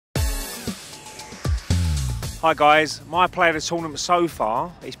Hi guys, my player of the tournament so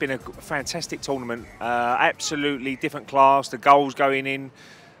far, it's been a fantastic tournament, absolutely different class, the goals going in,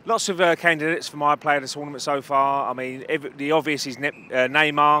 lots of candidates for my player of the tournament so far. I mean, the obvious is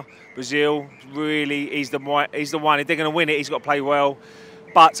Neymar, Brazil, really, he's the one, if they're going to win it, he's got to play well.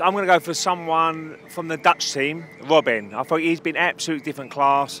 But I'm going to go for someone from the Dutch team, Robin. I thought he's been absolutely different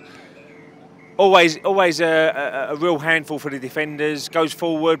class. Always a real handful for the defenders, goes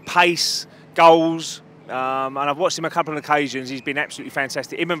forward, pace, goals. And I've watched him a couple of occasions. He's been absolutely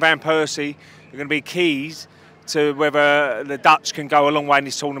fantastic. Him and Van Persie are going to be keys to whether the Dutch can go a long way in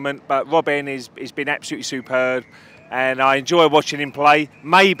this tournament. But Robin has been absolutely superb, and I enjoy watching him play.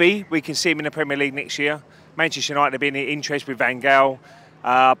 Maybe we can see him in the Premier League next year. Manchester United have been in interest with Van Gaal,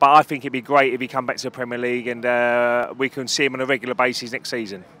 but I think it'd be great if he come back to the Premier League and we can see him on a regular basis next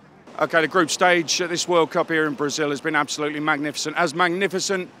season. Okay, the group stage at this World Cup here in Brazil has been absolutely magnificent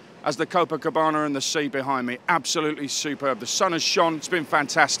as the Copacabana and the sea behind me. Absolutely superb. The sun has shone, it's been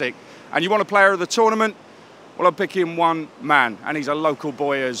fantastic. And you want a player of the tournament? Well, I'm picking one man, and he's a local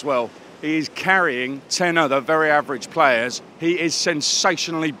boy as well. He is carrying 10 other very average players. He is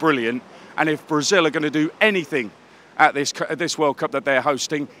sensationally brilliant, and if Brazil are going to do anything at this World Cup that they're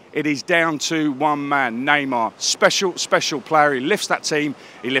hosting, it is down to one man, Neymar. Special player. He lifts that team,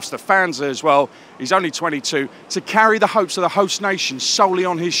 he lifts the fans as well. He's only 22. To carry the hopes of the host nation solely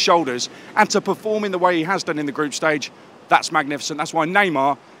on his shoulders and to perform in the way he has done in the group stage, that's magnificent. That's why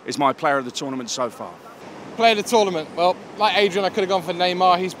Neymar is my player of the tournament so far. Player of the tournament, well, like Adrian, I could have gone for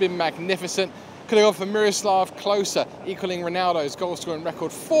Neymar. He's been magnificent. Could have gone for Miroslav Klose, equalling Ronaldo's goal-scoring record.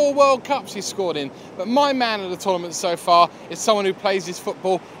 4 World Cups he's scored in. But my man of the tournament so far is someone who plays his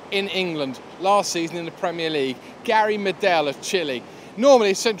football in England. Last season in the Premier League, Gary Medel of Chile.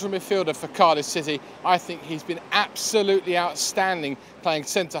 Normally central midfielder for Cardiff City, I think he's been absolutely outstanding playing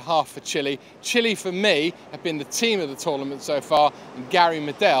centre-half for Chile. Chile, for me, have been the team of the tournament so far, and Gary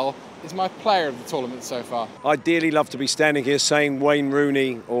Medel is my player of the tournament so far. I'd dearly love to be standing here saying Wayne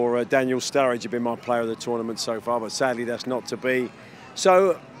Rooney or Daniel Sturridge have been my player of the tournament so far, but sadly that's not to be.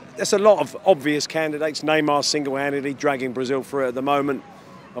 So there's a lot of obvious candidates. Neymar single-handedly dragging Brazil through it at the moment.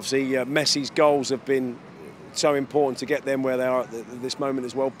 Obviously Messi's goals have been so important to get them where they are at this moment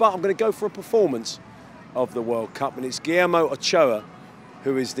as well. But I'm going to go for a performance of the World Cup, and it's Guillermo Ochoa,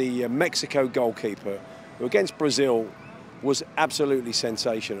 who is the Mexico goalkeeper, who against Brazil was absolutely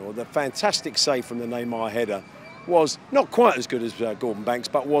sensational. The fantastic save from the Neymar header was not quite as good as Gordon Banks,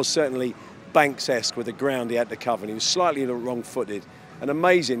 but was certainly Banks-esque with the ground he had to cover, and he was slightly wrong-footed. An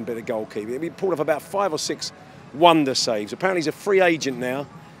amazing bit of goalkeeping. He pulled off about 5 or 6 wonder saves. Apparently he's a free agent now.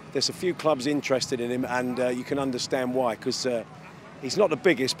 There's a few clubs interested in him, and you can understand why, because he's not the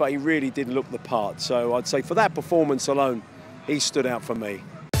biggest, but he really did look the part. So I'd say for that performance alone, he stood out for me.